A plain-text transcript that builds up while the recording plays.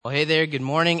Well, hey there. Good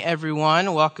morning,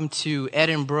 everyone. Welcome to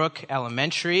Edinbrook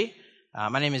Elementary.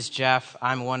 My name is Jeff.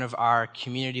 I'm one of our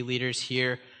community leaders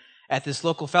here at this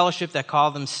local fellowship that call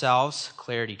themselves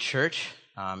Clarity Church.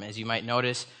 As you might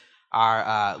notice,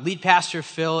 our lead pastor,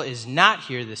 Phil, is not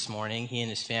here this morning. He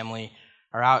and his family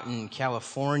are out in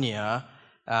California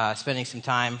spending some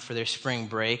time for their spring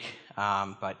break.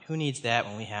 But who needs that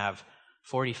when we have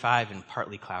 45 and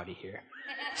partly cloudy here?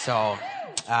 So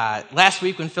last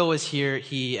week when Phil was here,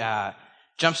 he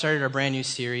jump-started our brand new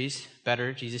series,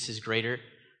 Better, Jesus is Greater.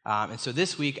 And so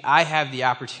this week, I have the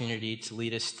opportunity to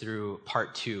lead us through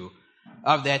part 2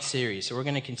 of that series. So we're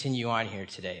going to continue on here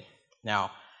today.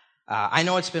 Now, I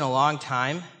know it's been a long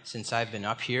time since I've been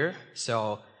up here,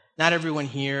 so not everyone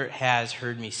here has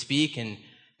heard me speak, and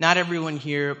not everyone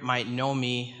here might know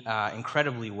me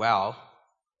incredibly well.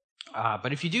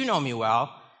 But if you do know me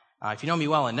well, if you know me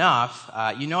well enough,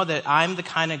 you know that I'm the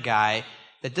kind of guy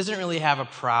that doesn't really have a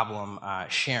problem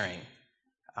sharing.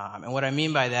 And what I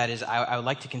mean by that is I would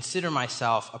like to consider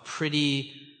myself a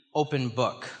pretty open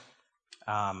book.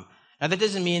 Now, that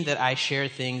doesn't mean that I share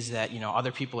things that,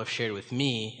 other people have shared with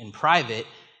me in private.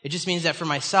 It just means that for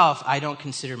myself, I don't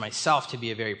consider myself to be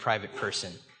a very private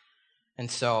person. And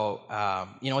so,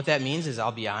 what that means is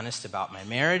I'll be honest about my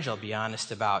marriage. I'll be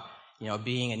honest about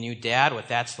being a new dad, what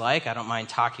that's like. I don't mind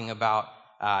talking about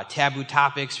taboo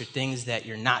topics or things that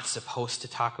you're not supposed to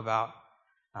talk about.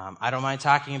 I don't mind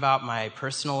talking about my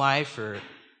personal life or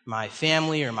my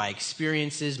family or my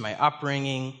experiences, my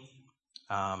upbringing.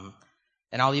 And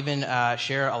I'll even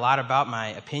share a lot about my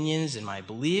opinions and my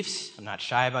beliefs. I'm not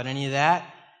shy about any of that.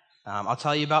 I'll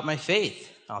tell you about my faith.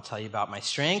 I'll tell you about my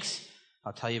strengths.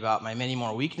 I'll tell you about my many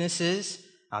more weaknesses.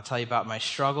 I'll tell you about my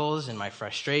struggles and my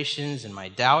frustrations and my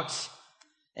doubts.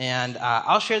 And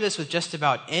I'll share this with just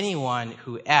about anyone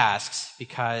who asks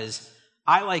because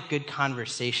I like good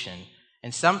conversation.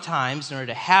 And sometimes, in order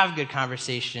to have good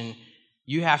conversation,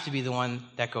 you have to be the one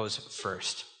that goes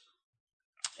first.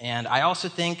 And I also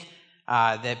think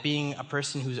that being a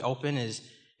person who's open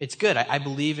it's good. I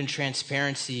believe in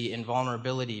transparency and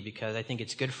vulnerability because I think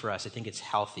it's good for us. I think it's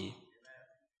healthy.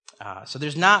 So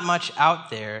there's not much out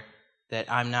there that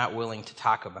I'm not willing to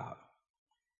talk about.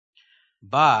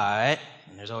 But,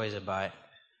 and there's always a but,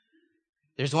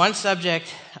 there's one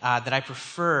subject that I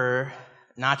prefer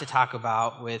not to talk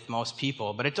about with most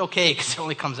people, but it's okay because it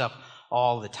only comes up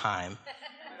all the time.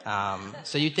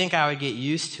 So you'd think I would get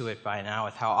used to it by now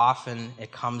with how often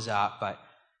it comes up, but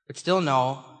still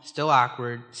no, still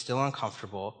awkward, still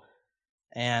uncomfortable.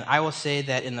 And I will say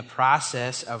that in the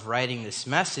process of writing this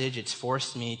message, it's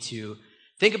forced me to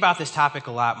think about this topic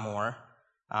a lot more,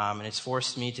 and it's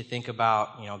forced me to think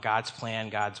about, God's plan,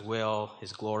 God's will,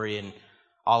 His glory, and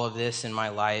all of this in my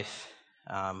life,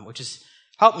 which has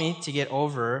helped me to get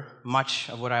over much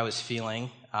of what I was feeling.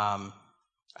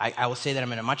 I will say that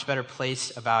I'm in a much better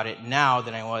place about it now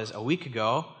than I was a week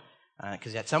ago,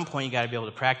 because at some point you got to be able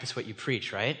to practice what you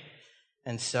preach, right?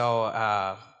 And so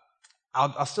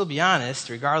I'll still be honest,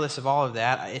 regardless of all of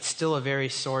that, it's still a very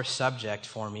sore subject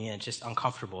for me, and it's just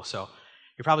uncomfortable. So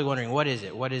you're probably wondering, what is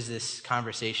it? What is this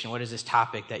conversation? What is this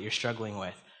topic that you're struggling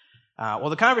with? Well,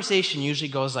 the conversation usually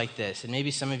goes like this, and maybe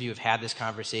some of you have had this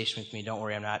conversation with me. Don't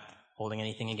worry, I'm not holding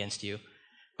anything against you.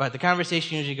 But the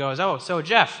conversation usually goes, oh, so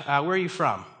Jeff, where are you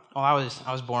from? Oh, I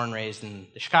was born and raised in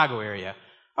the Chicago area.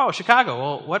 Oh, Chicago.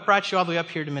 Well, what brought you all the way up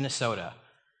here to Minnesota?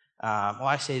 Well,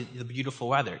 I say the beautiful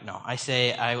weather. No, I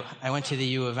say I went to the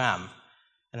U of M.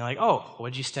 And they're like, oh,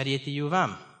 what did you study at the U of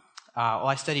M? Well,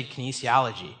 I studied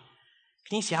kinesiology.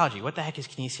 Kinesiology, what the heck is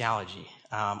kinesiology?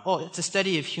 It's a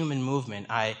study of human movement.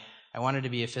 I wanted to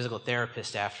be a physical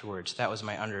therapist afterwards. That was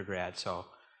my undergrad, so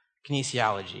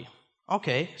kinesiology.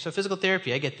 Okay, so physical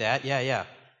therapy, I get that. Yeah.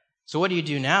 So what do you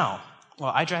do now?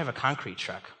 Well, I drive a concrete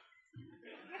truck.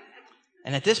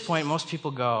 And at this point, most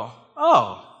people go,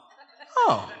 oh,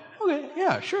 okay,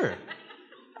 yeah, sure.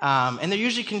 And they're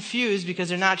usually confused because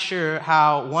they're not sure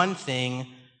how one thing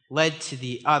led to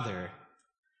the other.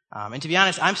 And to be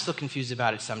honest, I'm still confused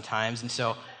about it sometimes. And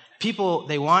so people,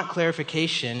 they want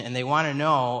clarification and they want to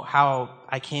know how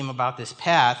I came about this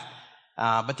path,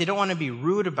 but they don't want to be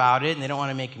rude about it and they don't want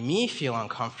to make me feel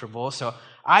uncomfortable. So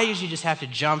I usually just have to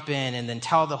jump in and then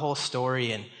tell the whole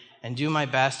story and do my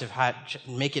best of how to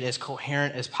make it as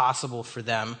coherent as possible for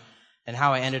them and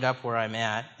how I ended up where I'm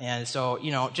at. And so,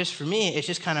 just for me, it's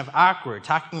just kind of awkward.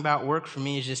 Talking about work for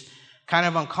me is just kind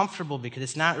of uncomfortable because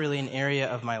it's not really an area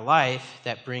of my life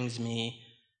that brings me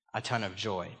a ton of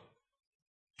joy.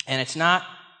 And it's not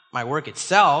my work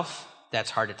itself that's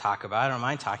hard to talk about. I don't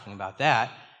mind talking about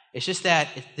that. It's just that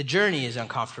the journey is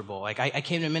uncomfortable. Like I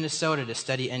came to Minnesota to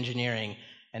study engineering,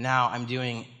 and now I'm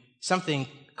doing something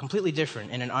completely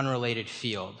different in an unrelated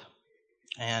field.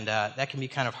 And that can be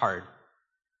kind of hard.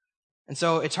 And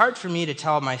so it's hard for me to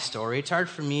tell my story. It's hard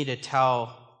for me to tell,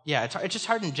 it's just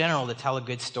hard in general to tell a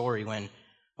good story when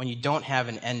you don't have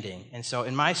an ending. And so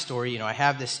in my story, I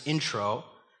have this intro.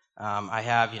 I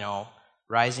have,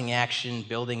 rising action,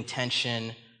 building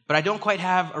tension, but I don't quite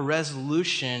have a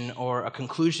resolution or a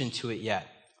conclusion to it yet.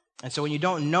 And so when you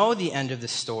don't know the end of the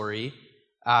story,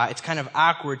 it's kind of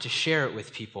awkward to share it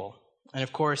with people. And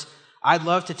of course, I'd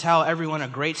love to tell everyone a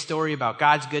great story about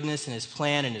God's goodness and His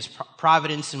plan and His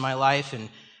providence in my life and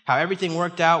how everything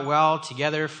worked out well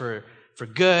together for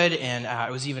good, and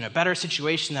it was even a better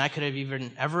situation than I could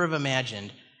have ever have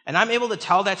imagined. And I'm able to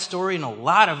tell that story in a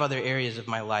lot of other areas of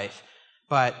my life,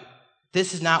 but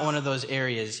this is not one of those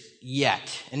areas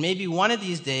yet. And maybe one of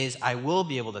these days I will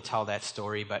be able to tell that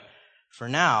story, but for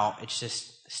now, it's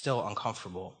just still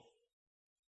uncomfortable.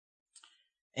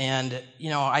 And,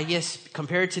 I guess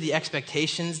compared to the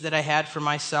expectations that I had for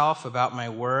myself about my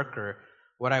work or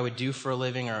what I would do for a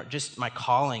living or just my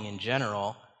calling in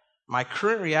general, my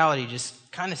current reality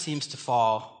just kind of seems to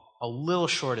fall a little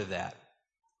short of that.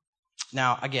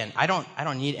 Now, again, I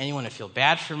don't need anyone to feel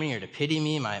bad for me or to pity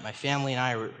me. My family and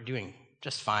I are doing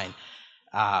just fine.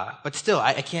 But still,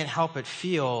 I can't help but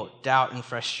feel doubt and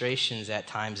frustrations at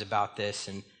times about this.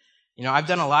 And, I've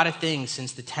done a lot of things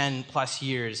since the 10 plus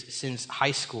years since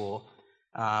high school.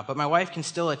 But my wife can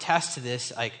still attest to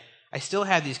this. Like, I still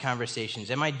have these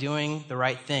conversations. Am I doing the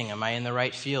right thing? Am I in the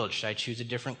right field? Should I choose a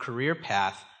different career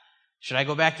path? Should I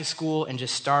go back to school and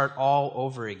just start all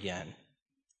over again?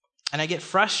 And I get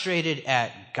frustrated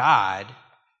at God,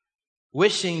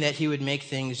 wishing that He would make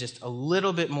things just a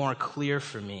little bit more clear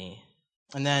for me.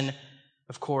 And then,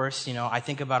 of course, I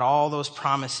think about all those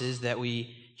promises that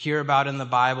we hear about in the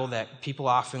Bible that people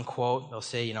often quote. They'll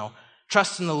say,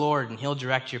 trust in the Lord and He'll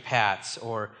direct your paths.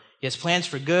 Or He has plans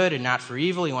for good and not for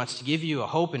evil. He wants to give you a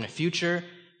hope and a future.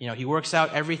 He works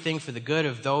out everything for the good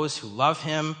of those who love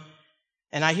Him.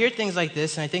 And I hear things like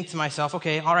this, and I think to myself,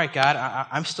 okay, all right, God,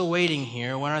 I'm still waiting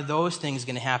here. When are those things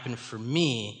going to happen for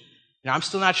me? I'm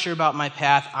still not sure about my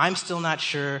path. I'm still not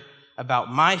sure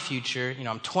about my future.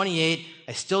 I'm 28.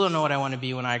 I still don't know what I want to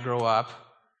be when I grow up.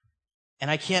 And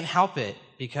I can't help it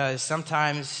because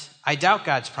sometimes I doubt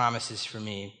God's promises for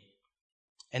me.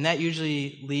 And that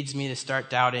usually leads me to start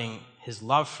doubting His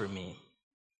love for me.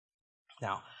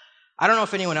 Now, I don't know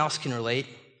if anyone else can relate.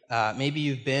 Maybe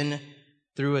you've been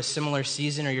through a similar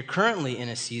season, or you're currently in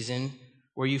a season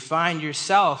where you find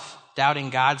yourself doubting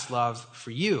God's love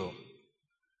for you.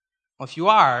 Well, if you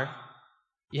are,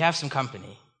 you have some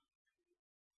company.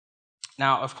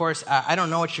 Now, of course, I don't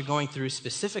know what you're going through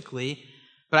specifically,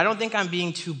 but I don't think I'm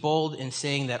being too bold in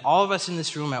saying that all of us in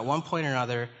this room at one point or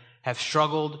another have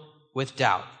struggled with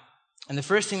doubt. And the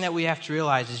first thing that we have to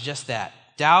realize is just that.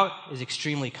 Doubt is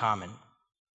extremely common.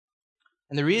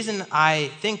 And the reason I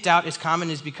think doubt is common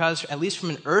is because, at least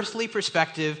from an earthly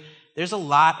perspective, there's a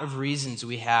lot of reasons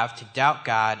we have to doubt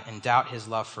God and doubt His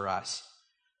love for us.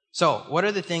 So, what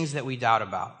are the things that we doubt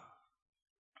about?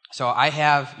 So I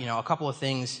have, a couple of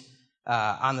things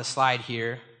on the slide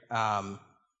here.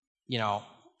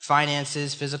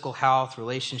 Finances, physical health,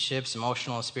 relationships,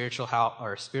 emotional and spiritual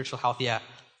health, yeah.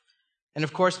 And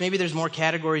of course, maybe there's more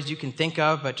categories you can think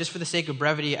of, but just for the sake of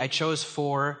brevity, I chose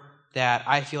 4 that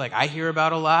I feel like I hear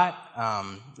about a lot,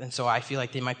 and so I feel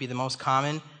like they might be the most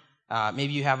common.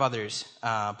 Maybe you have others.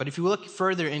 But if you look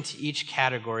further into each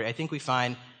category, I think we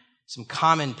find some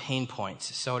common pain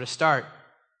points. So to start,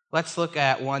 let's look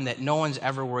at one that no one's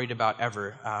ever worried about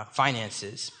ever,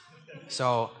 finances.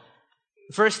 So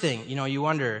the first thing, you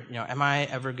wonder, am I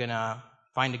ever going to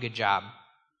find a good job?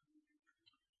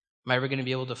 Am I ever going to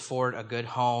be able to afford a good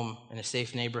home in a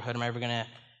safe neighborhood? Am I ever going to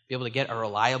be able to get a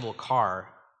reliable car?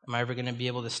 Am I ever going to be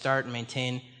able to start and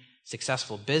maintain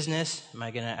successful business? Am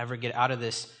I going to ever get out of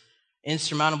this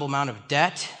insurmountable amount of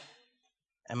debt?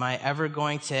 Am I ever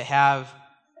going to have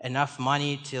enough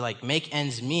money to make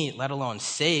ends meet, let alone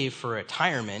save for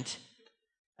retirement?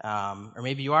 Or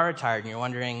maybe you are retired and you're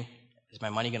wondering, is my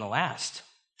money going to last?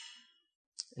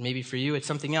 And maybe for you it's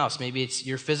something else. Maybe it's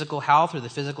your physical health or the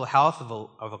physical health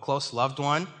of a close loved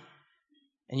one.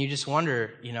 And you just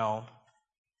wonder,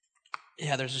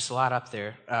 there's just a lot up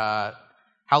there.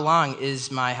 How long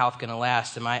is my health going to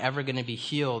last? Am I ever going to be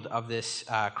healed of this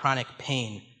chronic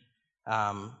pain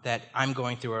that I'm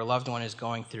going through or a loved one is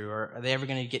going through? Or are they ever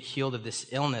going to get healed of this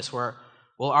illness? Will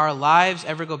our lives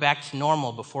ever go back to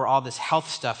normal before all this health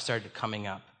stuff started coming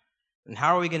up? And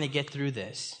how are we going to get through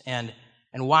this? And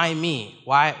why me?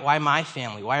 Why my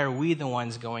family? Why are we the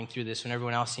ones going through this when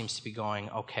everyone else seems to be going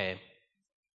okay?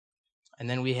 And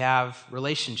then we have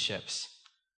relationships.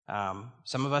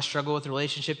 Some of us struggle with the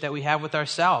relationship that we have with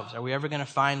ourselves. Are we ever going to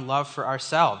find love for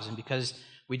ourselves? And because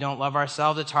we don't love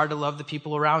ourselves, it's hard to love the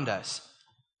people around us.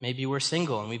 Maybe we're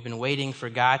single and we've been waiting for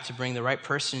God to bring the right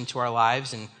person into our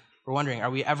lives, and we're wondering,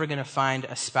 are we ever going to find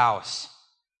a spouse?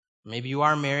 Maybe you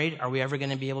are married. Are we ever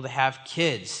going to be able to have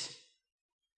kids?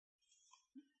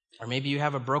 Or maybe you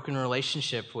have a broken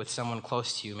relationship with someone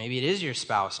close to you. Maybe it is your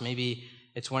spouse. Maybe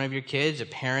it's one of your kids, a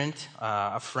parent,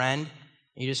 a friend.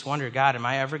 You just wonder, God, am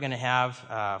I ever going to have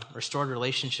a restored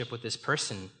relationship with this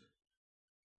person?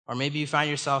 Or maybe you find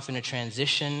yourself in a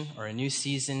transition or a new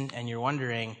season and you're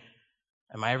wondering,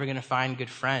 am I ever going to find good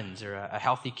friends or a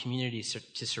healthy community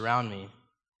to surround me?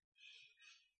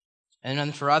 And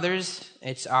then for others,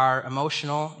 it's our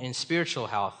emotional and spiritual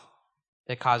health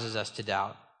that causes us to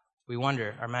doubt. We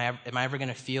wonder, am I ever going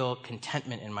to feel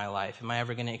contentment in my life? Am I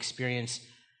ever going to experience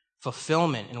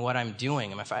fulfillment in what I'm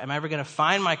doing? Am I ever going to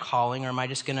find my calling, or am I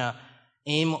just going to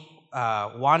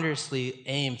wanderously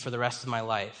aim for the rest of my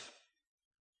life?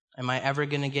 Am I ever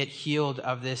going to get healed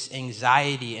of this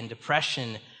anxiety and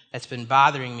depression that's been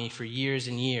bothering me for years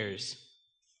and years?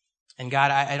 And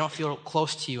God, I don't feel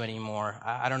close to you anymore.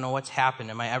 I don't know what's happened.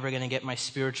 Am I ever going to get my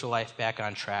spiritual life back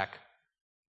on track?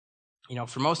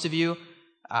 For most of you,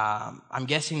 I'm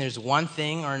guessing there's one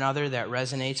thing or another that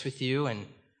resonates with you, and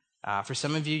for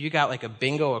some of you, you got like a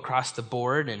bingo across the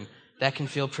board, and that can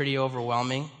feel pretty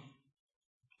overwhelming.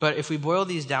 But if we boil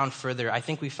these down further, I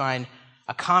think we find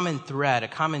a common thread, a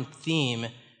common theme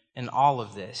in all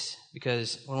of this.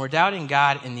 Because when we're doubting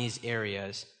God in these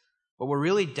areas, what we're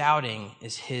really doubting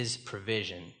is his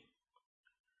provision.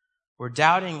 We're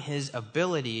doubting his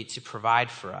ability to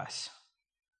provide for us.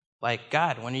 Like,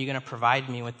 God, when are you going to provide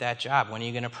me with that job? When are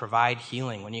you going to provide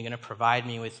healing? When are you going to provide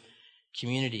me with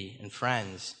community and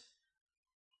friends?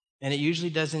 And it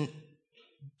usually doesn't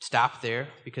stop there,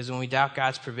 because when we doubt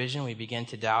God's provision, we begin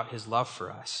to doubt his love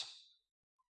for us.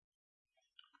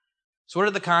 So what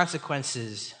are the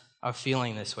consequences of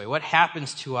feeling this way? What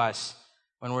happens to us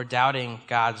when we're doubting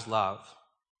God's love?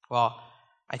 Well,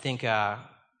 I think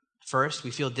first,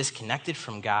 we feel disconnected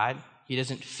from God. He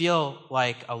doesn't feel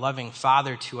like a loving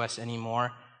father to us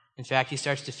anymore. In fact, he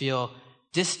starts to feel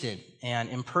distant and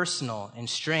impersonal and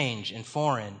strange and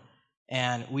foreign.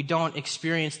 And we don't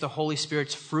experience the Holy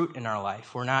Spirit's fruit in our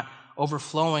life. We're not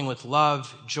overflowing with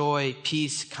love, joy,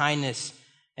 peace, kindness,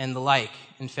 and the like.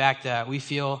 In fact, we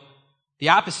feel the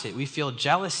opposite. We feel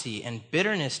jealousy and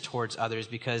bitterness towards others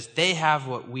because they have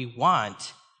what we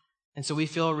want. And so we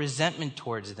feel resentment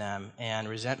towards them and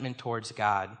resentment towards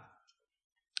God.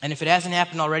 And if it hasn't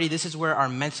happened already, this is where our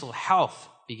mental health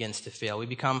begins to fail. We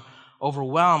become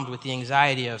overwhelmed with the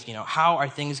anxiety of, how are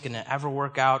things going to ever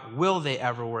work out? Will they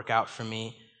ever work out for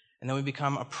me? And then we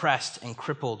become oppressed and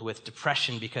crippled with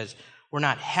depression because we're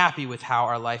not happy with how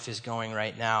our life is going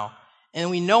right now.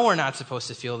 And we know we're not supposed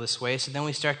to feel this way, so then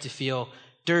we start to feel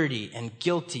dirty and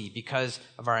guilty because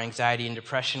of our anxiety and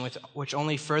depression, which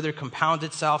only further compounds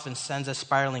itself and sends us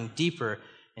spiraling deeper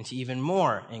into even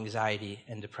more anxiety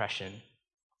and depression.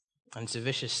 And it's a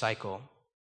vicious cycle.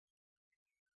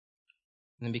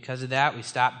 And then because of that, we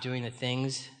stop doing the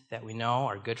things that we know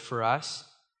are good for us.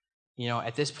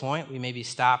 At this point, we maybe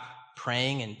stop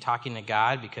praying and talking to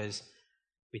God because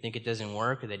we think it doesn't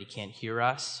work or that he can't hear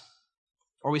us.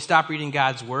 Or we stop reading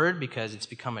God's word because it's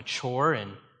become a chore.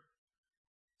 And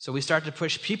so we start to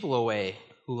push people away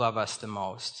who love us the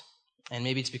most. And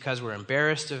maybe it's because we're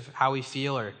embarrassed of how we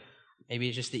feel, or maybe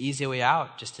it's just the easy way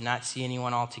out, just to not see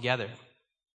anyone altogether.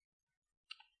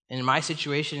 And in my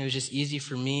situation, it was just easy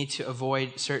for me to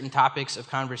avoid certain topics of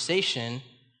conversation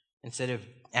instead of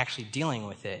actually dealing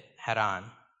with it head on.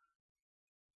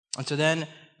 And so then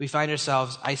we find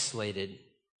ourselves isolated.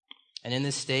 And in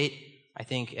this state, I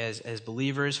think as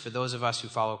believers, for those of us who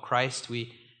follow Christ,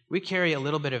 we carry a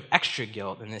little bit of extra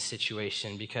guilt in this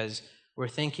situation because we're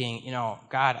thinking,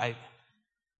 God,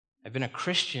 I've been a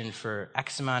Christian for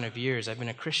X amount of years. I've been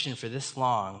a Christian for this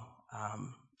long.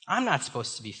 I'm not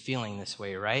supposed to be feeling this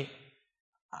way, right?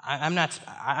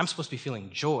 I'm supposed to be feeling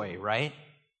joy, right?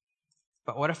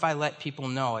 But what if I let people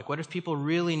know? What if people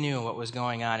really knew what was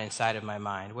going on inside of my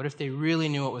mind? What if they really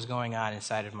knew what was going on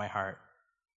inside of my heart?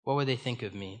 What would they think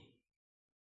of me?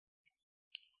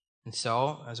 And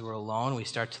so, as we're alone, we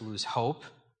start to lose hope.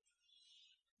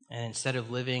 And instead of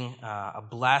living a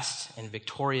blessed and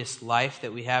victorious life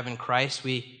that we have in Christ,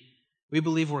 we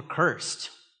believe we're cursed.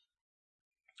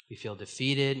 We feel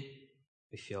defeated,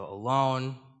 we feel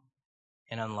alone,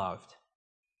 and unloved.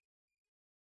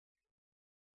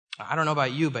 I don't know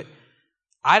about you, but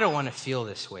I don't want to feel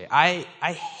this way. I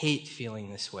hate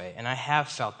feeling this way, and I have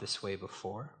felt this way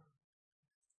before.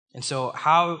 And so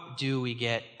how do we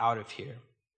get out of here?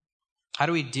 How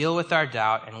do we deal with our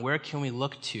doubt, and where can we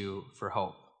look to for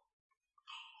hope?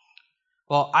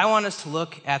 Well, I want us to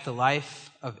look at the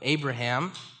life of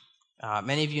Abraham.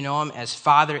 Many of you know him as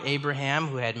Father Abraham,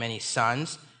 who had many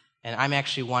sons, and I'm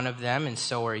actually one of them, and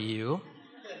so are you.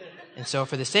 And so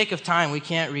for the sake of time, we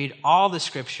can't read all the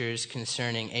scriptures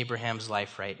concerning Abraham's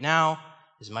life right now,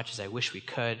 as much as I wish we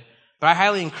could. But I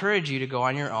highly encourage you to go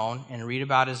on your own and read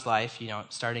about his life,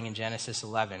 starting in Genesis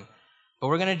 11. But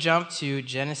we're going to jump to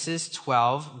Genesis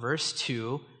 12, verse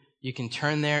 2. You can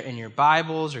turn there in your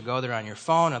Bibles or go there on your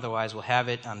phone. Otherwise, we'll have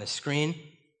it on the screen.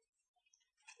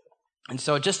 And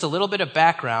so just a little bit of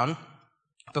background.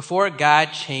 Before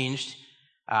God changed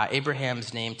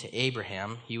Abraham's name to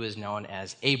Abraham, he was known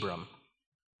as Abram.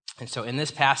 And so in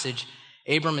this passage,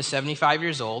 Abram is 75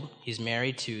 years old. He's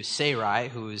married to Sarai,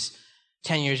 who's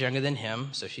 10 years younger than him,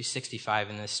 so she's 65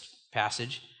 in this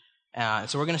passage.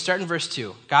 So we're going to start in verse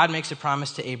 2. God makes a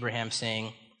promise to Abraham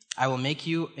saying, I will make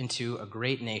you into a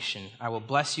great nation. I will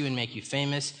bless you and make you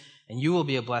famous, and you will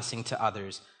be a blessing to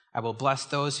others. I will bless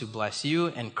those who bless you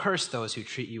and curse those who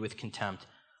treat you with contempt.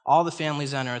 All the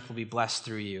families on earth will be blessed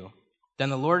through you. Then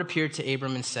the Lord appeared to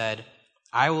Abram and said,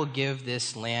 I will give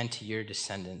this land to your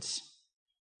descendants.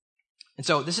 And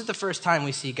so this is the first time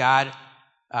we see God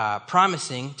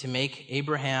promising to make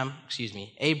Abram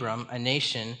a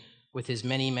nation with his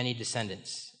many, many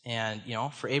descendants. And,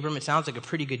 for Abram, it sounds like a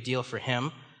pretty good deal for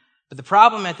him. But the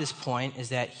problem at this point is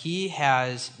that he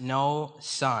has no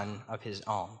son of his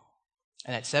own.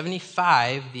 And at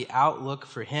 75, the outlook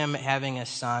for him having a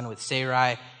son with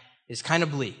Sarai is kind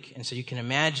of bleak. And so you can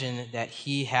imagine that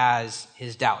he has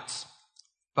his doubts.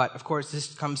 But, of course,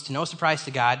 this comes to no surprise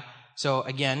to God. So,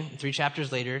 again, 3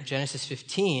 chapters later, Genesis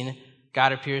 15,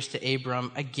 God appears to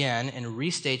Abram again and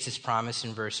restates his promise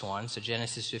in verse 1. So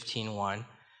Genesis 15:1.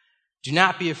 Do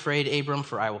not be afraid, Abram,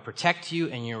 for I will protect you,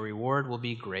 and your reward will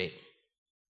be great.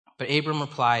 But Abram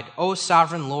replied, O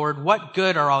sovereign Lord, what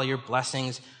good are all your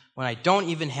blessings when I don't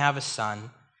even have a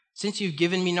son? Since you've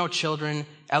given me no children,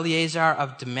 Eleazar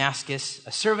of Damascus,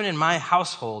 a servant in my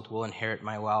household, will inherit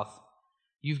my wealth.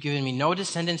 You've given me no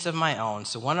descendants of my own,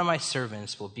 so one of my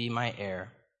servants will be my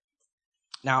heir.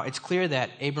 Now, it's clear that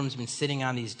Abram's been sitting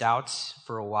on these doubts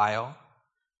for a while.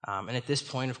 And at this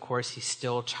point, of course, he's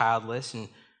still childless. And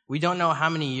we don't know how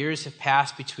many years have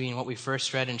passed between what we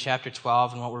first read in chapter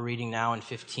 12 and what we're reading now in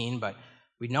 15. But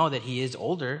we know that he is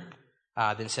older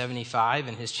than 75,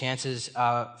 and his chances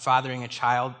of fathering a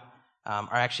child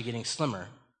are actually getting slimmer.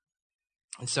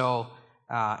 And so,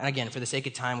 and again, for the sake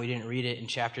of time, we didn't read it in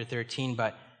chapter 13,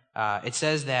 but it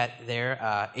says that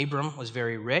there, Abram was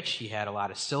very rich. He had a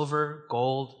lot of silver,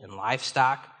 gold, and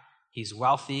livestock. He's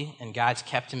wealthy, and God's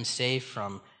kept him safe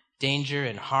from danger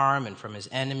and harm and from his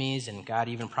enemies, and God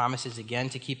even promises again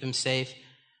to keep him safe.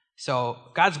 So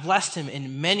God's blessed him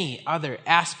in many other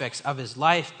aspects of his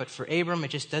life, but for Abram,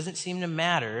 it just doesn't seem to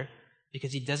matter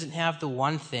because he doesn't have the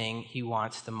one thing he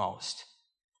wants the most,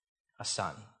 a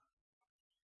son.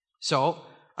 So,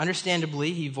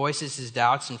 understandably, he voices his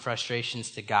doubts and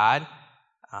frustrations to God,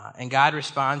 and God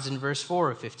responds in verse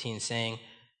 4 of 15, saying,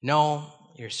 No,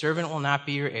 your servant will not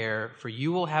be your heir, for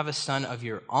you will have a son of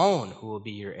your own who will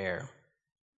be your heir.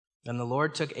 Then the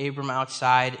Lord took Abram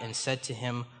outside and said to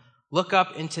him, Look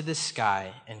up into the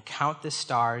sky and count the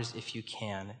stars if you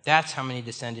can. That's how many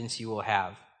descendants you will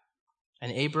have.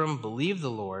 And Abram believed the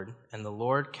Lord, and the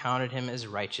Lord counted him as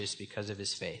righteous because of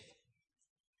his faith.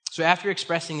 So after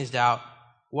expressing his doubt,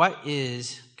 what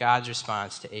is God's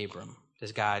response to Abram?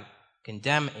 Does God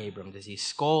condemn Abram? Does he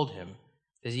scold him?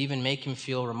 Does he even make him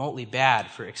feel remotely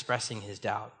bad for expressing his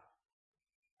doubt?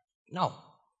 No.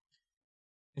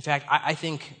 In fact, I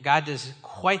think God does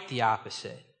quite the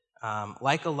opposite.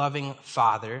 Like a loving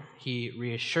father, he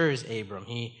reassures Abram.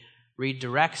 He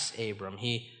redirects Abram.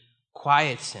 He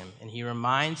quiets him, and he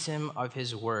reminds him of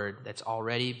his word that's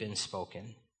already been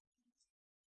spoken.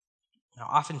 Now,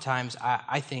 oftentimes,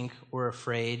 I think we're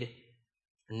afraid,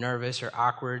 or nervous, or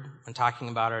awkward when talking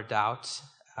about our doubts.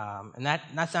 And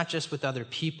that's not just with other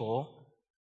people,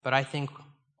 but I think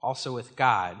also with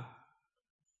God.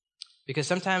 Because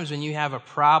sometimes when you have a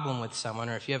problem with someone,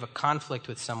 or if you have a conflict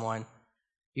with someone,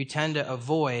 you tend to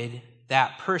avoid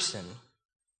that person.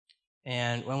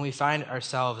 And when we find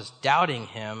ourselves doubting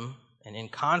him and in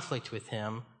conflict with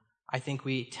him, I think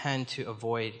we tend to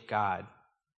avoid God.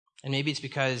 And maybe it's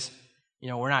because,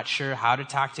 we're not sure how to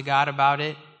talk to God about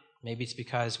it. Maybe it's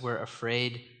because we're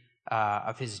afraid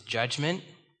of his judgment,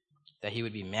 that he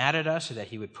would be mad at us or that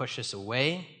he would push us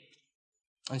away.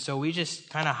 And so we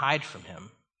just kind of hide from him.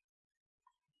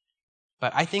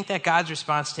 But I think that God's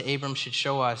response to Abram should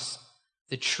show us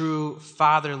the true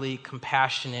fatherly,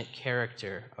 compassionate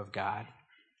character of God.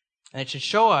 And it should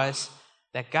show us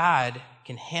that God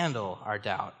can handle our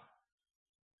doubt.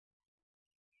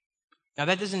 Now,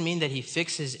 that doesn't mean that he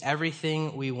fixes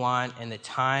everything we want in the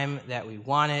time that we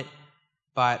want it,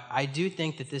 but I do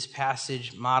think that this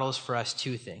passage models for us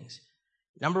two things.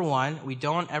 Number one, we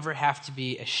don't ever have to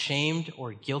be ashamed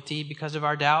or guilty because of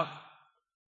our doubt.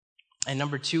 And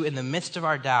number two, in the midst of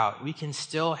our doubt, we can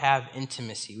still have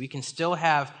intimacy. We can still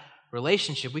have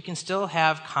relationship. We can still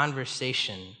have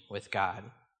conversation with God.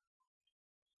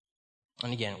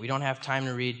 And again, we don't have time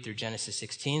to read through Genesis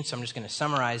 16, so I'm just going to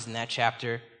summarize in that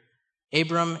chapter.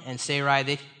 Abram and Sarai,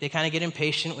 they kind of get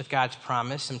impatient with God's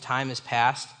promise. Some time has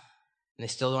passed, and they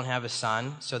still don't have a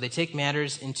son. So they take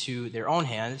matters into their own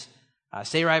hands.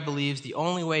 Sarai believes the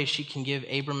only way she can give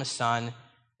Abram a son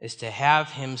is to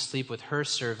have him sleep with her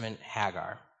servant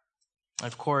Hagar. And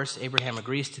of course, Abraham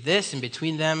agrees to this, and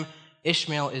between them,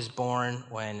 Ishmael is born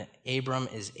when Abram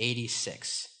is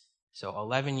 86. So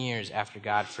 11 years after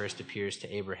God first appears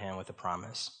to Abraham with a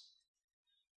promise.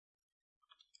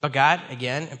 But God,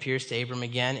 again, appears to Abram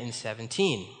again in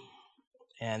 17.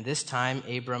 And this time,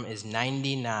 Abram is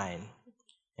 99.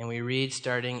 And we read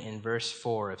starting in verse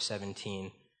 4 of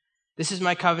 17. This is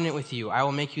my covenant with you. I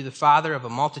will make you the father of a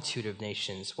multitude of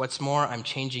nations. What's more, I'm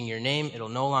changing your name. It'll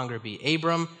no longer be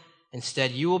Abram.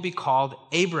 Instead, you will be called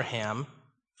Abraham,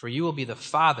 for you will be the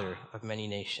father of many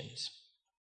nations.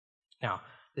 Now,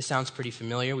 this sounds pretty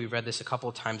familiar. We've read this a couple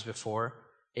of times before.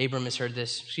 Abraham has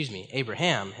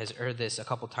heard this a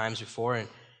couple of times before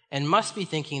and must be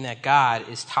thinking that God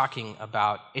is talking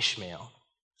about Ishmael.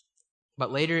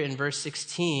 But later in verse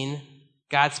 16,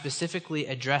 God specifically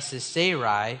addresses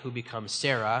Sarai, who becomes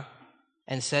Sarah,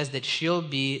 and says that she'll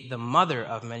be the mother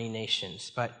of many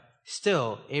nations. But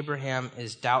still, Abraham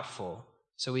is doubtful.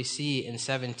 So we see in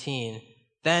 17,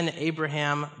 then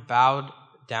Abraham bowed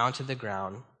down to the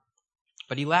ground,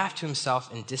 but he laughed to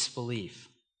himself in disbelief.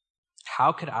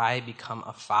 How could I become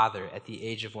a father at the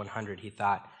age of 100, he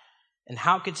thought, and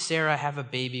how could Sarah have a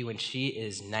baby when she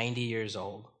is 90 years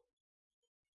old?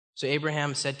 So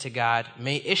Abraham said to God,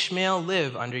 may Ishmael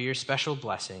live under your special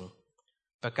blessing.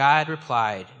 But God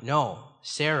replied, no,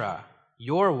 Sarah,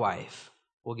 your wife,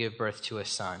 will give birth to a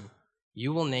son.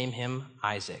 You will name him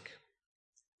Isaac.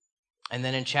 And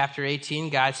then in chapter 18,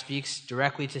 God speaks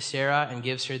directly to Sarah and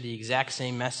gives her the exact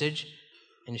same message.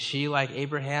 And she, like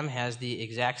Abraham, has the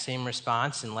exact same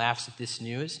response and laughs at this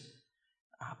news.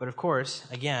 But of course,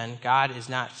 again, God is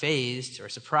not fazed or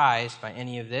surprised by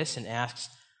any of this and asks,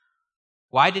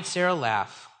 why did Sarah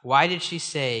laugh? Why did she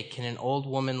say, can an old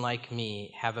woman like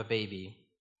me have a baby?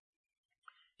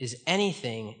 Is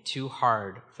anything too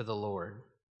hard for the Lord?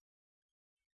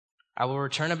 I will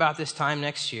return about this time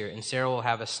next year, and Sarah will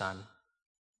have a son.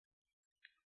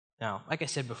 Now, like I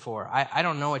said before, I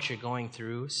don't know what you're going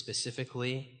through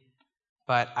specifically,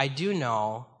 but I do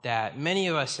know that many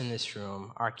of us in this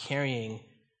room are carrying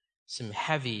some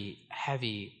heavy,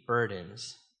 heavy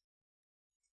burdens.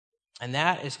 And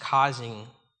that is causing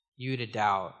you to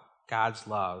doubt God's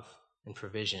love and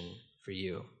provision for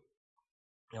you.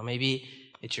 You know, maybe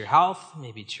it's your health,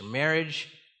 maybe it's your marriage,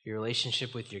 your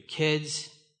relationship with your kids,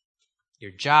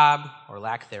 your job or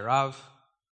lack thereof.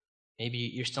 Maybe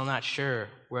you're still not sure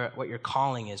what your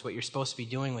calling is, what you're supposed to be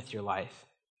doing with your life.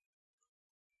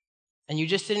 And you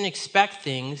just didn't expect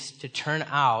things to turn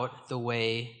out the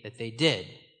way that they did.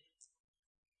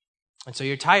 And so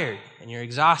you're tired and you're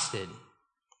exhausted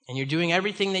and you're doing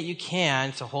everything that you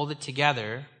can to hold it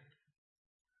together,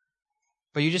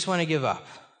 but you just want to give up.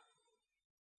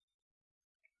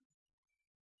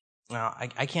 Now,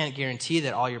 I can't guarantee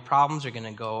that all your problems are going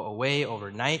to go away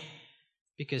overnight,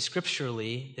 because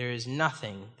scripturally, there is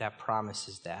nothing that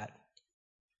promises that.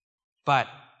 But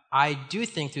I do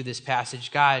think through this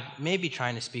passage, God may be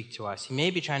trying to speak to us. He may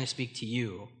be trying to speak to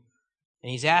you. And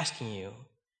he's asking you,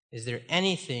 is there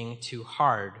anything too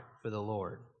hard for the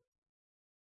Lord?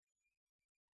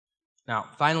 Now,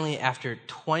 finally, after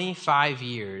 25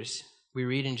 years, we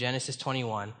read in Genesis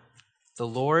 21, the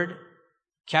Lord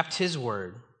kept his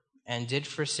word and did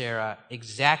for Sarah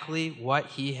exactly what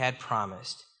he had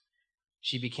promised.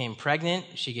 She became pregnant.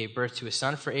 She gave birth to a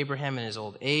son for Abraham in his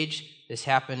old age. This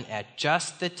happened at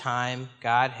just the time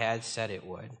God had said it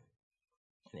would.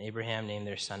 And Abraham named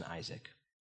their son Isaac.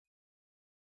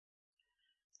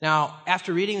 Now,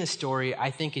 after reading the story, I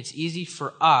think it's easy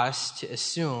for us to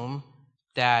assume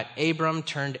that Abram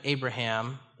turned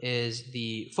Abraham is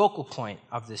the focal point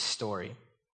of this story.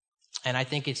 And I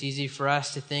think it's easy for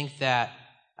us to think that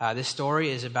this story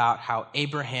is about how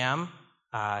Abraham,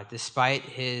 despite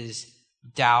his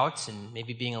doubts and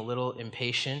maybe being a little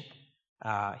impatient,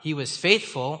 he was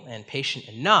faithful and patient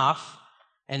enough,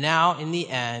 and now in the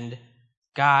end,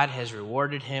 God has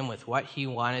rewarded him with what he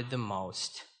wanted the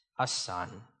most, a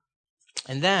son.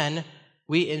 And then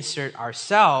we insert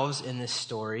ourselves in this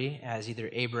story as either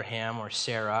Abraham or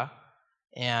Sarah,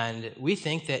 and we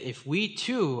think that if we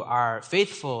too are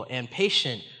faithful and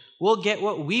patient, we'll get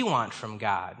what we want from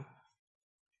God.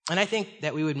 And I think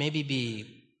that we would maybe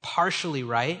be partially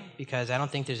right, because I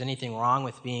don't think there's anything wrong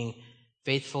with being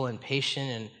faithful and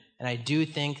patient, and I do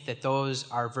think that those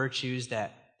are virtues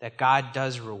that God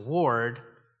does reward.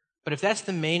 But if that's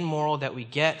the main moral that we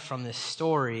get from this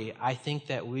story, I think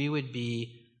that we would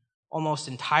be almost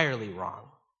entirely wrong.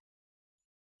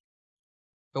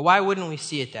 But why wouldn't we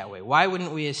see it that way? Why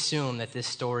wouldn't we assume that this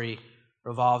story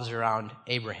revolves around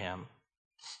Abraham?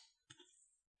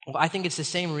 Well, I think it's the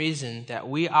same reason that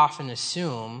we often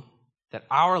assume that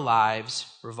our lives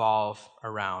revolve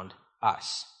around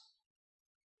us.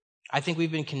 I think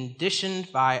we've been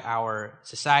conditioned by our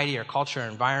society, our culture, our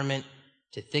environment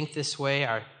to think this way.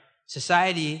 Our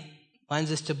society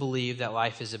lends us to believe that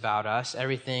life is about us.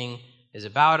 Everything is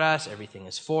about us. Everything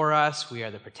is for us. We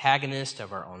are the protagonist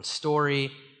of our own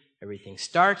story. Everything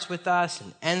starts with us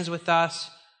and ends with us.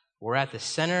 We're at the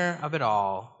center of it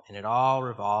all, and it all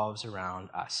revolves around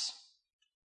us.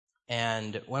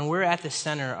 And when we're at the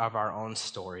center of our own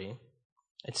story,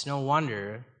 it's no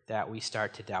wonder that we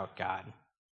start to doubt God.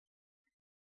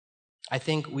 I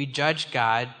think we judge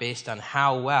God based on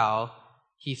how well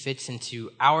he fits into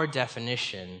our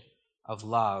definition of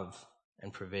love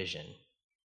and provision.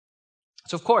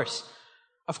 So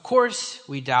of course,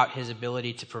 we doubt his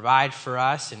ability to provide for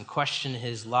us and question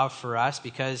his love for us,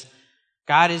 because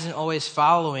God isn't always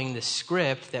following the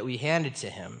script that we handed to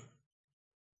him.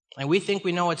 And we think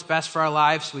we know what's best for our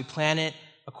lives, so we plan it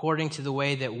according to the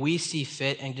way that we see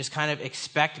fit and just kind of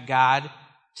expect God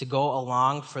to go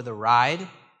along for the ride.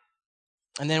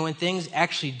 And then when things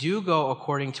actually do go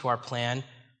according to our plan,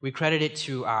 we credit it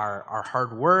to our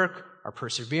hard work, our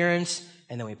perseverance,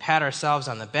 and then we pat ourselves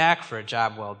on the back for a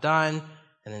job well done.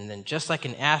 And then just like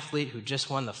an athlete who just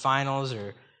won the finals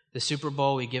or the Super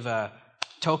Bowl, we give a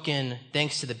token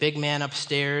thanks to the big man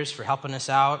upstairs for helping us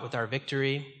out with our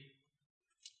victory.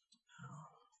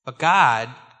 But God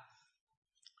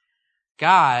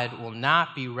will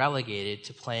not be relegated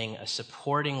to playing a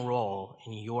supporting role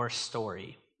in your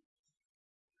story.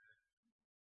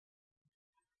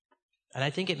 And I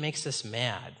think it makes us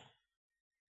mad.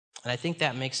 And I think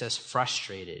that makes us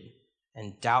frustrated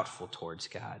and doubtful towards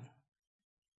God.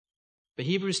 But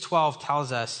Hebrews 12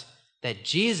 tells us that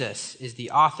Jesus is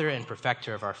the author and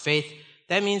perfecter of our faith.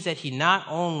 That means that he not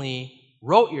only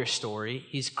wrote your story,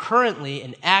 he's currently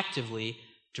and actively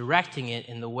directing it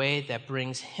in the way that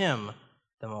brings him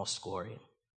the most glory.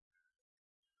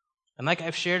 And like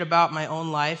I've shared about my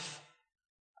own life,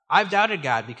 I've doubted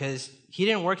God because he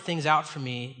didn't work things out for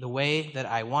me the way that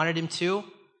I wanted him to.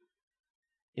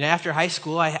 You know, after high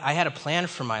school, I had a plan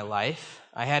for my life.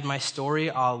 I had my story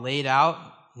all laid out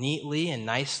neatly and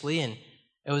nicely, and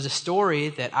it was a story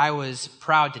that I was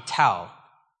proud to tell.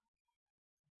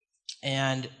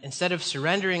 And instead of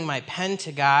surrendering my pen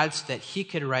to God so that he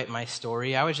could write my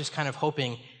story, I was just kind of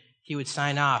hoping he would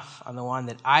sign off on the one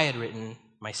that I had written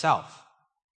myself.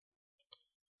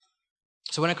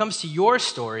 So when it comes to your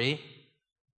story,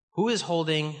 who is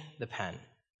holding the pen?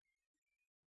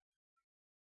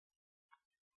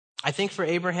 I think for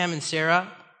Abraham and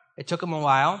Sarah, it took them a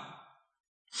while,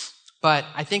 but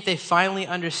I think they finally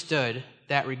understood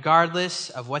that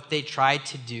regardless of what they tried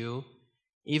to do,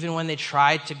 even when they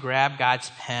tried to grab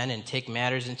God's pen and take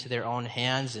matters into their own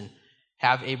hands and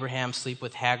have Abraham sleep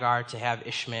with Hagar to have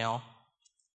Ishmael,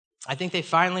 I think they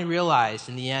finally realized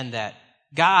in the end that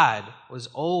God was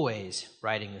always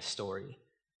writing the story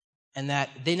and that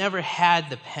they never had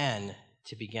the pen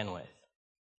to begin with.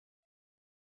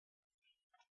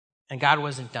 And God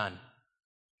wasn't done.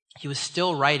 He was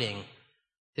still writing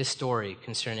his story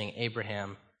concerning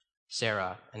Abraham,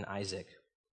 Sarah, and Isaac.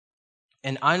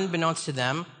 And unbeknownst to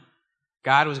them,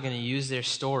 God was going to use their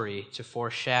story to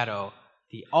foreshadow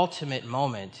the ultimate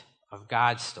moment of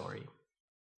God's story.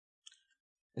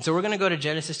 And so we're going to go to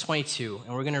Genesis 22,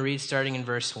 and we're going to read starting in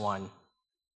verse 1.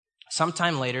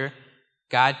 Sometime later,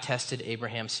 God tested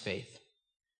Abraham's faith.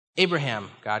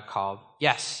 "Abraham," God called.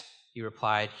 "Yes," he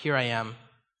replied, "here I am."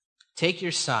 "Take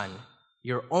your son,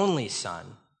 your only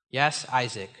son, yes,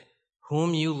 Isaac,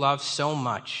 whom you love so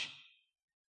much,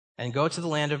 and go to the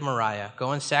land of Moriah.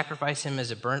 Go and sacrifice him as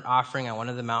a burnt offering on one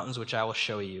of the mountains which I will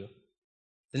show you."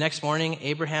 The next morning,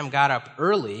 Abraham got up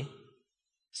early,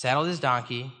 saddled his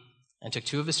donkey, and took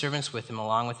 2 of his servants with him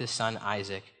along with his son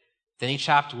Isaac. Then he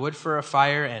chopped wood for a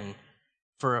fire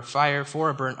for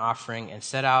a burnt offering, and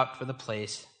set out for the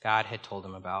place God had told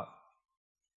him about.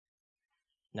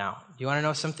 Now, do you want to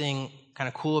know something kind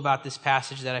of cool about this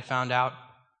passage that I found out?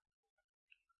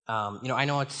 I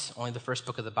know it's only the first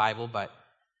book of the Bible, but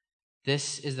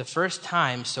this is the first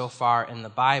time so far in the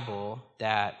Bible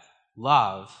that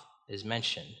love is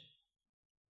mentioned.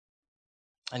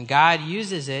 And God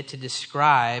uses it to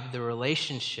describe the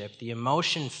relationship, the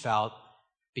emotion felt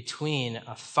between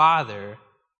a father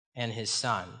and his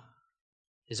son,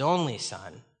 his only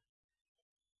son.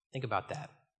 Think about that.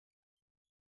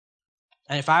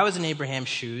 And if I was in Abraham's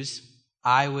shoes,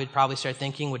 I would probably start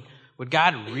thinking, would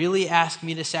God really ask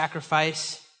me to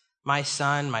sacrifice my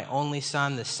son, my only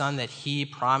son, the son that he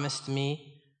promised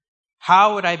me?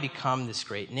 How would I become this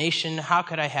great nation? How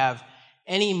could I have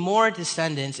any more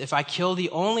descendants if I kill the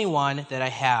only one that I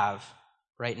have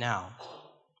right now?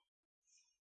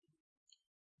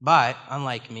 But,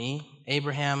 unlike me,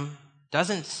 Abraham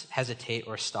doesn't hesitate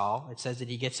or stall. It says that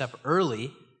he gets up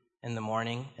early in the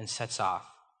morning and sets off.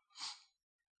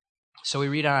 So we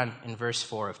read on in verse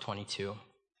 4 of 22.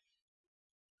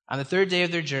 On the third day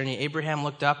of their journey, Abraham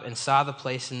looked up and saw the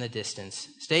place in the distance.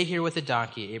 "Stay here with the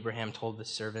donkey," Abraham told the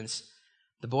servants.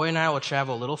 "The boy and I will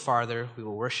travel a little farther. We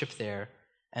will worship there,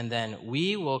 and then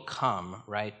we will come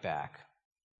right back."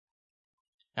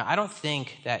 Now, I don't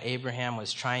think that Abraham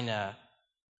was trying to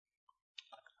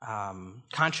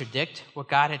contradict what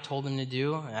God had told him to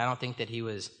do. And I don't think that he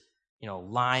was,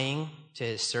 lying to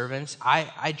his servants.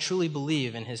 I truly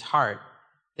believe in his heart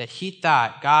that he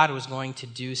thought God was going to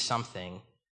do something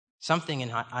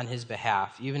on his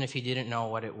behalf, even if he didn't know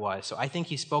what it was. So I think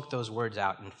he spoke those words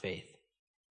out in faith.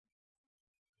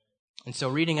 And so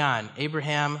reading on,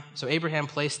 Abraham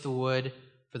placed the wood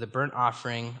for the burnt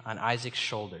offering on Isaac's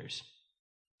shoulders,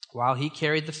 while he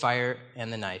carried the fire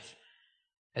and the knife.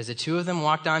 As the two of them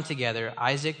walked on together,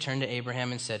 Isaac turned to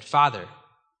Abraham and said, "Father."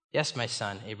 "Yes, my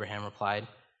son," Abraham replied.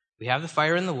 "We have the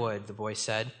fire and the wood," the boy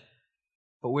said.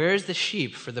 "But where is the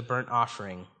sheep for the burnt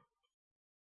offering?"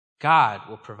 "God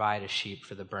will provide a sheep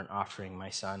for the burnt offering, my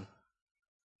son,"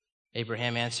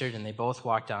 Abraham answered, and they both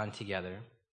walked on together.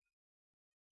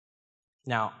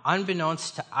 Now,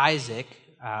 unbeknownst to Isaac,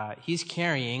 he's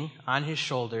carrying on his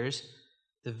shoulders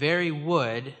the very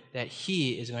wood that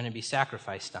he is going to be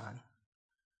sacrificed on.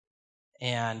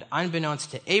 And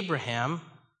unbeknownst to Abraham,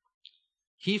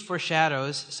 he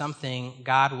foreshadows something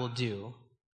God will do,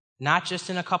 not just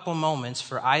in a couple moments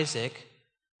for Isaac,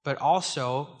 but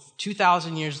also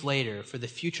 2,000 years later for the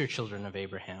future children of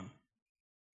Abraham.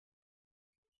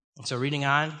 And so reading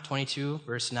on, 22,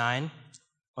 verse 9,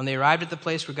 when they arrived at the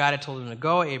place where God had told him to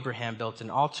go, Abraham built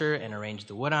an altar and arranged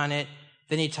the wood on it.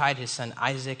 Then he tied his son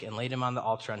Isaac and laid him on the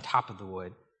altar on top of the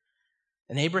wood.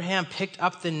 And Abraham picked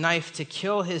up the knife to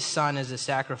kill his son as a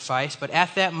sacrifice, but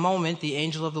at that moment the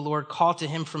angel of the Lord called to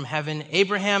him from heaven,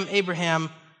 "Abraham,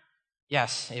 Abraham."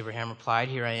 "Yes," Abraham replied,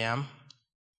 "here I am."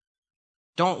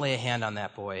 "Don't lay a hand on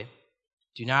that boy.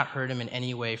 Do not hurt him in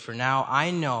any way, for now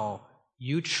I know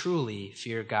you truly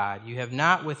fear God. You have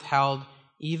not withheld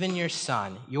even your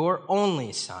son, your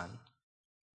only son."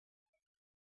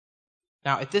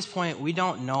 Now, at this point, we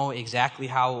don't know exactly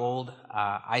how old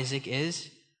Isaac is,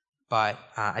 but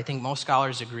I think most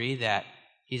scholars agree that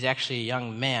he's actually a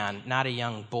young man, not a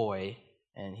young boy,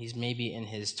 and he's maybe in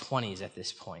his 20s at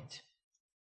this point.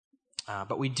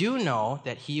 But we do know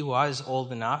that he was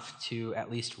old enough to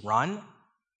at least run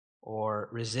or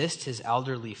resist his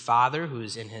elderly father,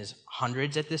 who's in his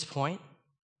hundreds at this point.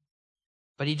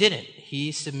 But he didn't.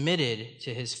 He submitted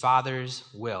to his father's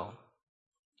will,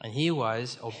 and he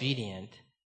was obedient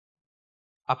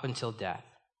up until death.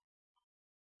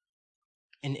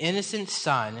 An innocent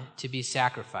son to be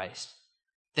sacrificed.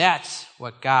 That's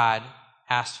what God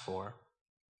asked for.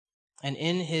 And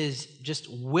in his just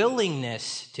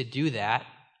willingness to do that,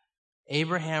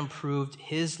 Abraham proved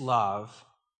his love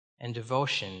and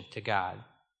devotion to God.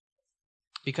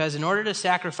 Because in order to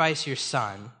sacrifice your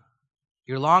son,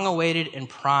 your long-awaited and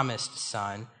promised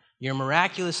son, your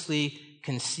miraculously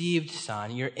conceived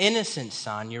son, your innocent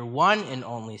son, your one and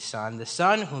only son, the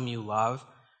son whom you love,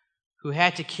 who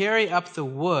had to carry up the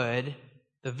wood,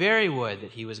 the very wood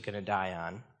that he was going to die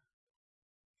on.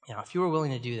 If you were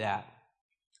willing to do that,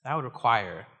 that would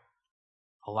require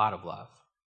a lot of love.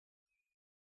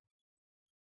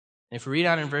 And if we read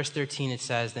on in verse 13, it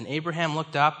says, "Then Abraham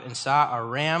looked up and saw a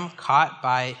ram caught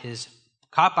by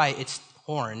its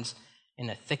horns in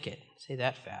a thicket." Say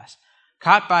that fast.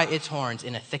 "Caught by its horns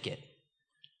in a thicket.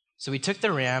 So he took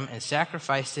the ram and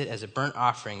sacrificed it as a burnt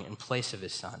offering in place of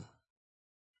his son.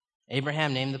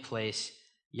 Abraham named the place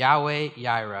Yahweh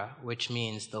Yireh, which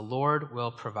means the Lord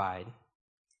will provide.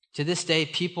 To this day,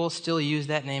 people still use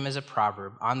that name as a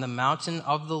proverb. On the mountain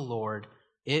of the Lord,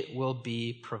 it will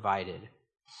be provided."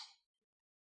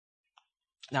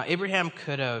 Now, Abraham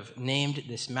could have named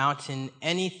this mountain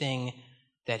anything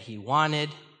that he wanted.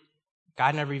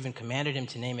 God never even commanded him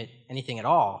to name it anything at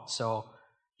all, so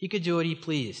he could do what he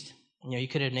pleased. He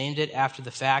could have named it after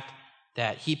the fact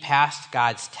that he passed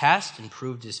God's test and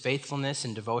proved his faithfulness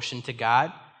and devotion to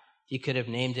God. He could have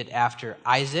named it after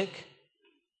Isaac.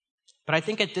 But I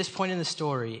think at this point in the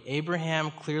story,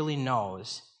 Abraham clearly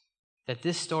knows that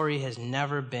this story has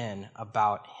never been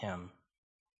about him.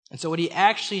 And so what he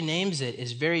actually names it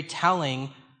is very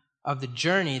telling of the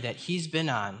journey that he's been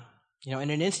on. In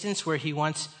an instance where he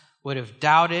once would have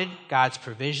doubted God's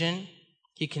provision,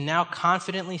 he can now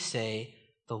confidently say,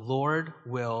 "The Lord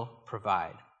will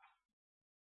provide."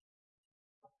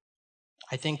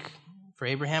 I think for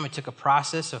Abraham, it took a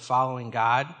process of following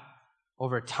God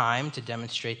over time to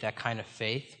demonstrate that kind of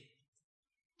faith.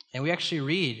 And we actually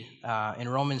read in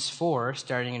Romans 4,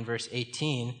 starting in verse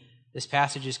 18, this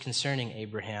passage is concerning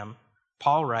Abraham.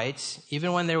 Paul writes,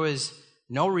 "Even when there was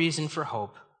no reason for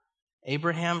hope,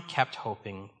 Abraham kept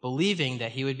hoping, believing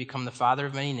that he would become the father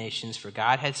of many nations, for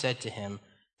God had said to him,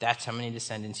 'That's how many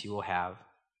descendants you will have.'"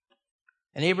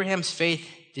 And Abraham's faith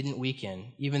didn't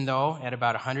weaken, even though at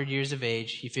about 100 years of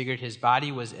age, he figured his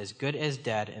body was as good as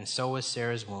dead, and so was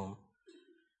Sarah's womb.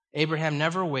 Abraham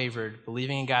never wavered,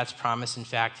 believing in God's promise. In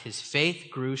fact, his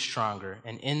faith grew stronger,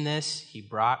 and in this, he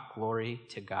brought glory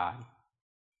to God.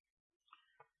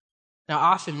 Now,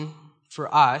 often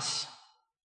for us,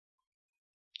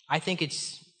 I think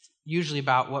it's usually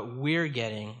about what we're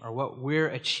getting or what we're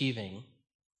achieving.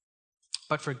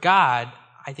 But for God,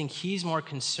 I think he's more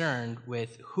concerned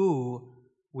with who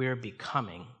we're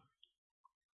becoming.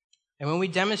 And when we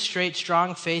demonstrate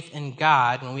strong faith in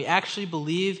God, when we actually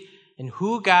believe in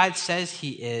who God says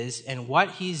he is and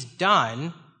what he's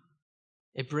done,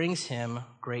 it brings him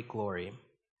great glory.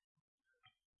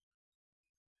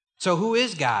 So who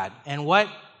is God and what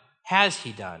has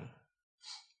he done?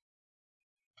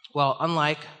 Well,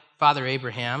 unlike Father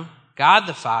Abraham, God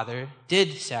the Father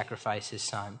did sacrifice his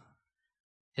son,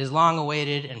 his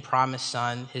long-awaited and promised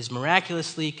son, his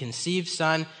miraculously conceived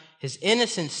son, his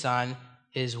innocent son,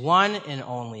 his one and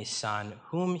only son,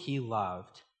 whom he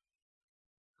loved,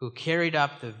 who carried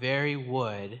up the very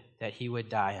wood that he would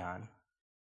die on.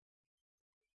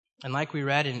 And like we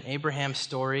read in Abraham's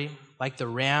story, like the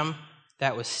ram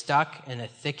that was stuck in a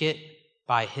thicket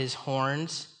by his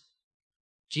horns,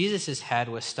 Jesus' head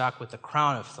was stuck with a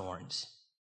crown of thorns.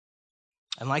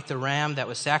 And like the ram that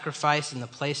was sacrificed in the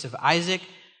place of Isaac,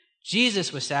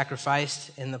 Jesus was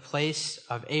sacrificed in the place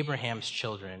of Abraham's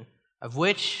children, of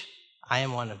which I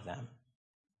am one of them,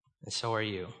 and so are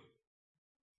you.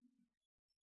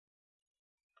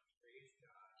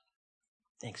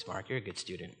 Thanks, Mark. You're a good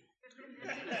student.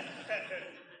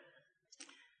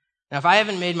 Now, if I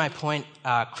haven't made my point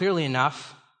clearly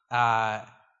enough,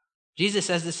 Jesus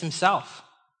says this himself.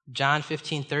 John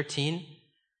 15:13,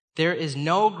 "There is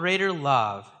no greater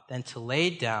love than to lay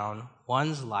down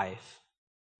one's life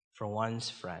for one's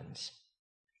friends."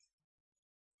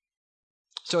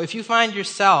 So if you find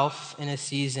yourself in a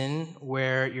season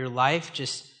where your life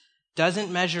just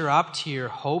doesn't measure up to your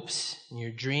hopes and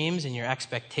your dreams and your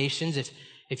expectations,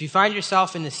 if you find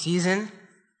yourself in a season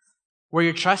where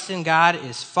your trust in God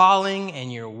is falling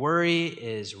and your worry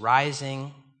is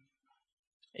rising,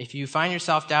 if you find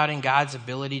yourself doubting God's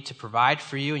ability to provide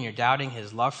for you and you're doubting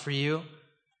his love for you,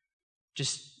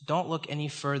 just don't look any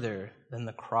further than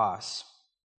the cross.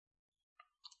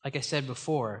 Like I said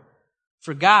before,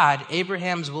 for God,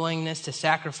 Abraham's willingness to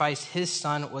sacrifice his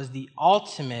son was the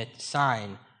ultimate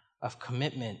sign of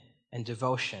commitment and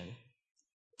devotion.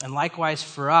 And likewise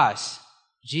for us,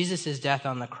 Jesus' death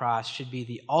on the cross should be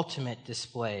the ultimate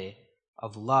display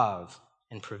of love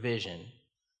and provision.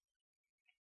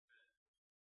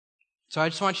 So I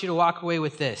just want you to walk away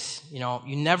with this.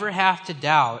 You never have to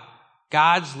doubt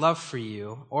God's love for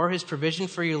you or his provision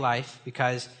for your life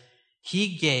because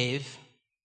he gave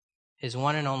his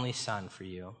one and only son for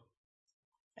you.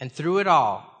 And through it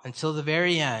all, until the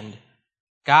very end,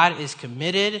 God is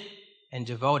committed and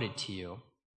devoted to you.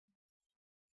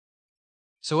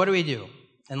 So what do we do?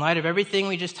 In light of everything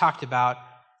we just talked about,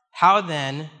 how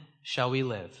then shall we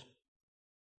live?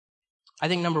 I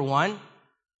think number one,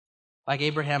 like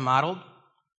Abraham modeled,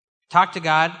 talk to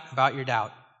God about your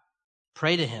doubt.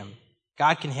 Pray to him.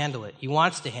 God can handle it. He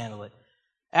wants to handle it.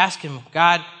 Ask him,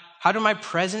 God, how do my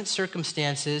present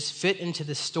circumstances fit into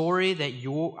the story that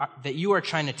you are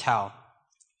trying to tell?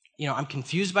 I'm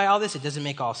confused by all this. It doesn't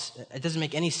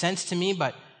make any sense to me,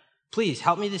 but please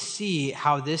help me to see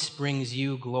how this brings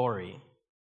you glory.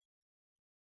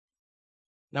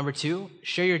 Number two,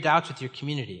 share your doubts with your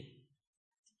community.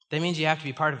 That means you have to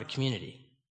be part of a community.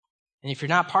 And if you're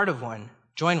not part of one,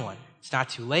 join one. It's not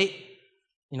too late.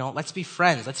 Let's be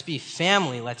friends. Let's be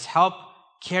family. Let's help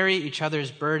carry each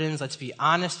other's burdens. Let's be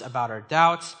honest about our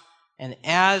doubts. And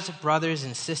as brothers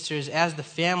and sisters, as the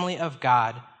family of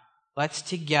God, let's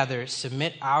together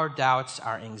submit our doubts,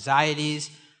 our anxieties,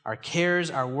 our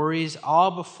cares, our worries, all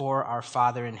before our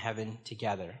Father in heaven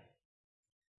together.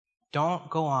 Don't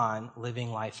go on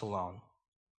living life alone.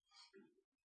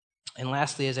 And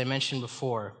lastly, as I mentioned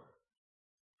before,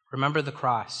 remember the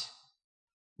cross.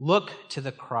 Look to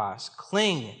the cross.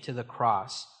 Cling to the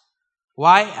cross.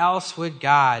 Why else would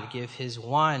God give his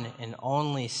one and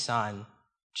only Son,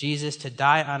 Jesus, to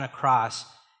die on a cross,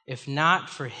 if not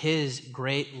for his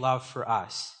great love for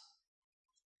us?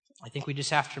 I think we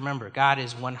just have to remember God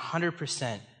is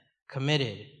 100%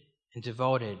 committed and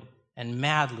devoted and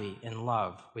madly in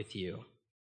love with you.